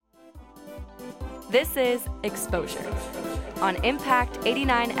This is Exposure on Impact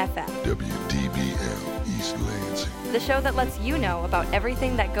 89 FM. WDBL East Lansing. The show that lets you know about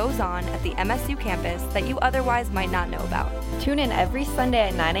everything that goes on at the MSU campus that you otherwise might not know about. Tune in every Sunday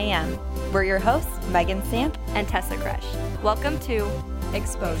at 9 a.m. We're your hosts, Megan Samp and Tessa Kresh. Welcome to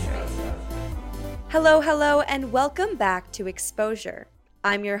Exposure. Hello, and welcome back to Exposure.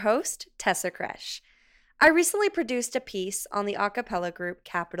 I'm your host, Tessa Kresh. I recently produced a piece on the a cappella group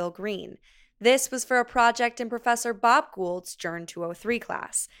Capitol Green. This was for a project in Professor Bob Gould's Journ 203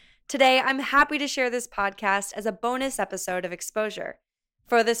 class. Today, I'm happy to share this podcast as a bonus episode of Exposure.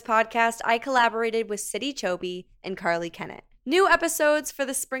 For this podcast, I collaborated with City Chobe and Carly Kennett. New episodes for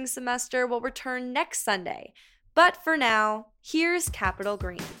the spring semester will return next Sunday. But for now, here's Capitol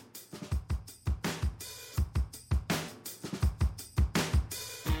Green.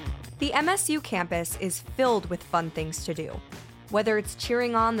 The MSU campus is filled with fun things to do. Whether it's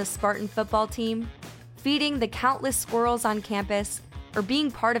cheering on the Spartan football team, feeding the countless squirrels on campus, or being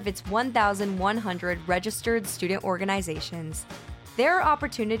part of its 1,100 registered student organizations, there are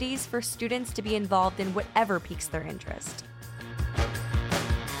opportunities for students to be involved in whatever piques their interest.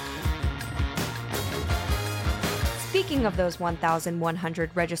 Speaking of those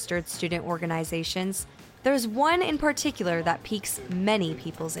 1,100 registered student organizations, there's one in particular that piques many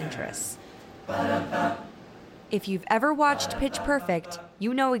people's interests. If you've ever watched Pitch Perfect,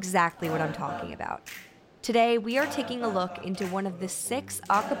 you know exactly what I'm talking about. Today, we are taking a look into one of the 6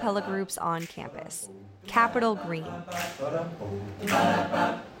 a cappella groups on campus, Capitol Green.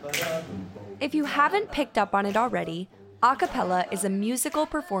 If you haven't picked up on it already, a cappella is a musical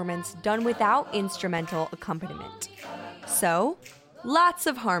performance done without instrumental accompaniment. So, lots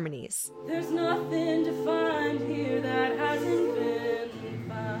of harmonies. There's nothing to find here that hasn't been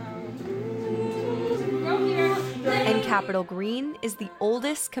found. And Capitol Green is the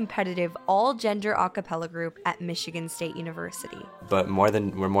oldest competitive all-gender a cappella group at Michigan State University. But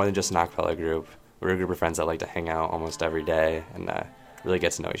we're more than just an a cappella group. We're a group of friends that like to hang out almost every day and really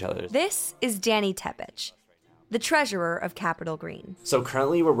get to know each other. This is Danny Tepich, the treasurer of Capitol Green. So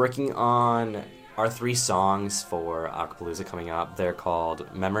currently we're working on our 3 songs for Acapalooza coming up. They're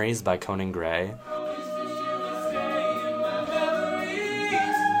called Memories by Conan Gray,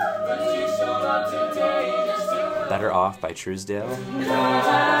 Better Off by Truesdale,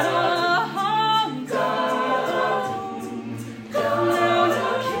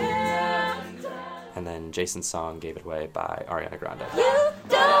 and then Jason's song Gave It Away by Ariana Grande. You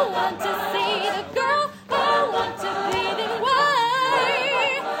don't want to see the girl I want to be, then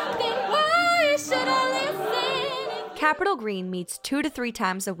why should I listen? Capitol Green meets 2 to 3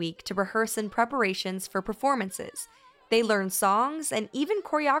 times a week to rehearse in preparations for performances. They learn songs and even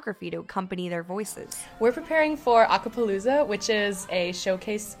choreography to accompany their voices. We're preparing for Acapalooza, which is a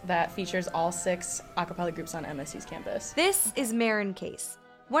showcase that features all 6 a cappella groups on MSU's campus. This is Marin Case,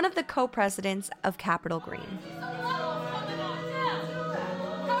 one of the co-presidents of Capitol Green.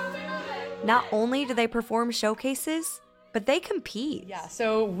 Not only do they perform showcases, but they compete. Yeah,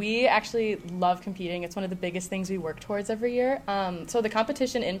 so we actually love competing. It's one of the biggest things we work towards every year. So the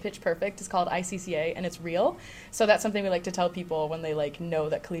competition in Pitch Perfect is called ICCA, and it's real. So that's something we like to tell people when they know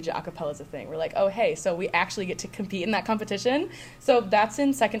that collegiate a cappella is a thing. We're like, oh, hey, so we actually get to compete in that competition. So that's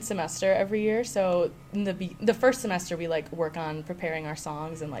in second semester every year. So in the first semester, we work on preparing our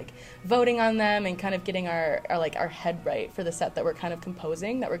songs and voting on them and kind of getting our head right for the set that we're kind of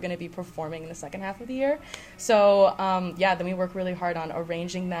composing that we're going to be performing in the second half of the year. So then we work really hard on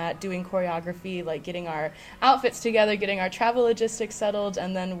arranging that, doing choreography, getting our outfits together, getting our travel logistics settled,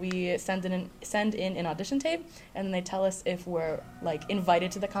 and then we send in an audition tape, and then they tell us if we're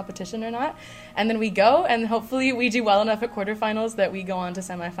invited to the competition or not, and then we go, and hopefully we do well enough at quarterfinals that we go on to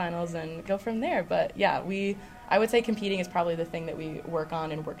semifinals and go from there. But yeah, I would say competing is probably the thing that we work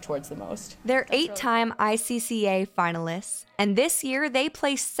on and work towards the most. They're 8-time ICCA finalists, and this year they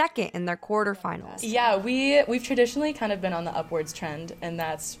placed second in their quarterfinals. Yeah, we've traditionally kind of been on the upwards trend, and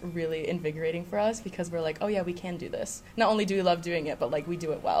that's really invigorating for us because we're like, oh yeah, we can do this. Not only do we love doing it, but we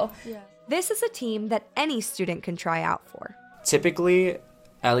do it well. Yeah. This is a team that any student can try out for. Typically,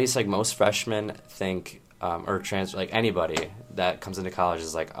 at least most freshmen think or transfer, anybody that comes into college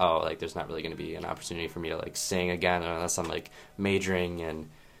is there's not really going to be an opportunity for me to sing again unless I'm majoring in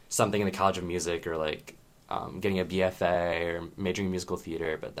something in the College of Music or getting a BFA or majoring in musical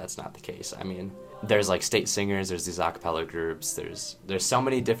theater, but that's not the case. I mean, there's state singers, there's these a cappella groups, there's so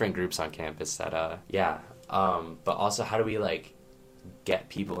many different groups on campus that but also how do we get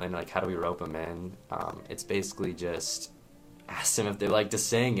people in, how do we rope them in? It's basically just ask them if they like to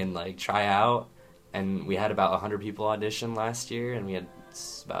sing and try out. And we had about 100 people audition last year, and we had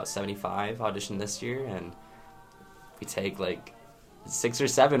it's about 75 auditioned this year, and we take like 6 or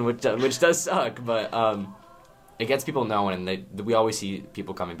 7, which does suck, but it gets people knowing, and we always see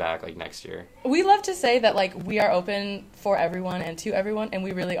people coming back like next year. We love to say that like we are open for everyone and to everyone, and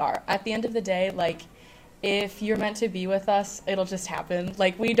we really are. At the end of the day, like if you're meant to be with us, it'll just happen.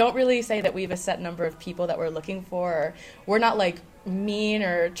 Like we don't really say that we have a set number of people that we're looking for. Or we're not like mean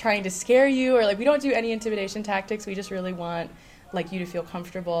or trying to scare you, or like we don't do any intimidation tactics. We just really want like you to feel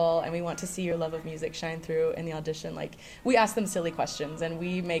comfortable, and we want to see your love of music shine through in the audition. Like we ask them silly questions and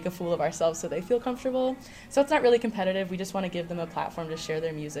we make a fool of ourselves so they feel comfortable. So it's not really competitive. We just want to give them a platform to share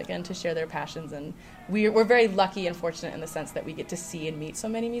their music and to share their passions, and we're very lucky and fortunate in the sense that we get to see and meet so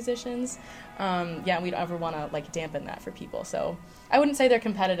many musicians. And we don't ever want to like dampen that for people. So I wouldn't say they're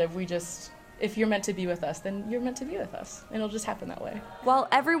competitive. We just, if you're meant to be with us, then you're meant to be with us, and it'll just happen that way. While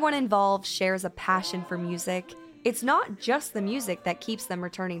everyone involved shares a passion for music, it's not just the music that keeps them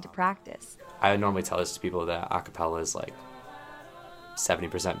returning to practice. I normally tell this to people that a cappella is like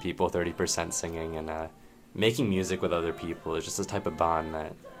 70% people, 30% singing, and making music with other people is just a type of bond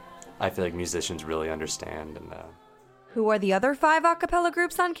that I feel like musicians really understand. And Who are the other 5 a cappella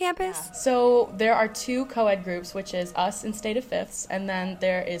groups on campus? So there are 2 co-ed groups, which is us and State of Fifths, and then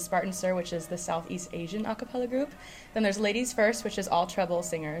there is Spartan Sir, which is the Southeast Asian a cappella group. Then there's Ladies First, which is all treble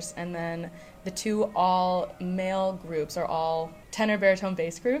singers, and then the 2 all-male groups are all tenor baritone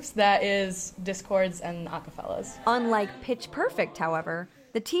bass groups. That is discords and a cappellas. Unlike Pitch Perfect, however,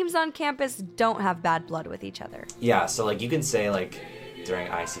 the teams on campus don't have bad blood with each other. yeah, so like you can say like during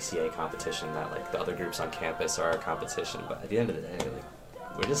ICCA competition that like the other groups on campus are our competition, but at the end of the day, like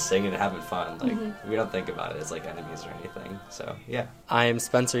we're just singing and having fun. Like we don't think about it as like enemies or anything. So yeah. I am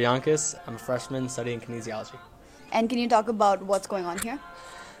Spencer Yonkis. I'm a freshman studying kinesiology. And can you talk about what's going on here?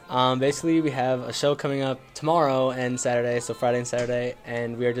 Basically, we have a show coming up tomorrow and Saturday, so Friday and Saturday,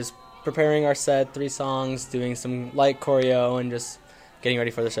 and we are just preparing our set, 3 songs, doing some light choreo, and just getting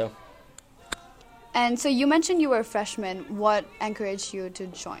ready for the show. And so you mentioned you were a freshman. What encouraged you to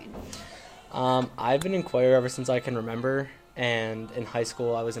join? I've been in choir ever since I can remember, and in high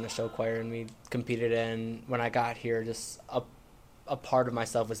school I was in a show choir and we competed, and when I got here just a part of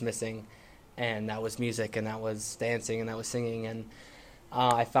myself was missing, and that was music, and that was dancing, and that was singing, and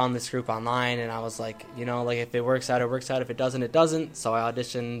I found this group online, and I was like, you know, like if it works out, it works out. If it doesn't, it doesn't. So I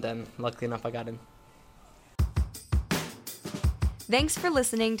auditioned, and luckily enough, I got in. Thanks for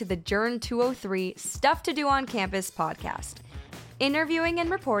listening to the Journ 203 Stuff to Do on Campus podcast. Interviewing and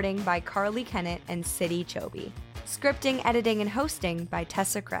reporting by Carly Kennett and City Chobe. Scripting, editing, and hosting by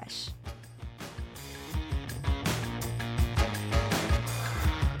Tessa Kresh.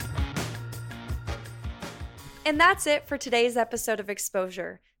 And that's it for today's episode of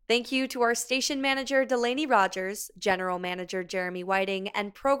Exposure. Thank you to our station manager, Delaney Rogers, general manager, Jeremy Whiting,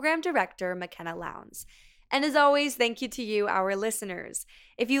 and program director, McKenna Lowndes. And as always, thank you to you, our listeners.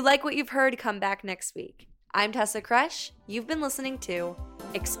 If you like what you've heard, come back next week. I'm Tessa Kresh. You've been listening to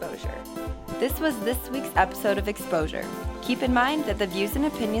Exposure. This was this week's episode of Exposure. Keep in mind that the views and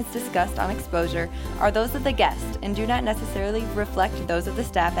opinions discussed on Exposure are those of the guest and do not necessarily reflect those of the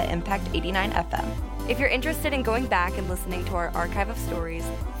staff at Impact 89 FM. If you're interested in going back and listening to our archive of stories,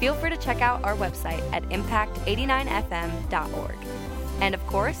 feel free to check out our website at impact89fm.org. And of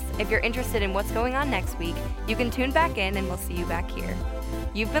course, if you're interested in what's going on next week, you can tune back in and we'll see you back here.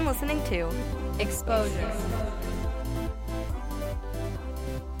 You've been listening to Exposure.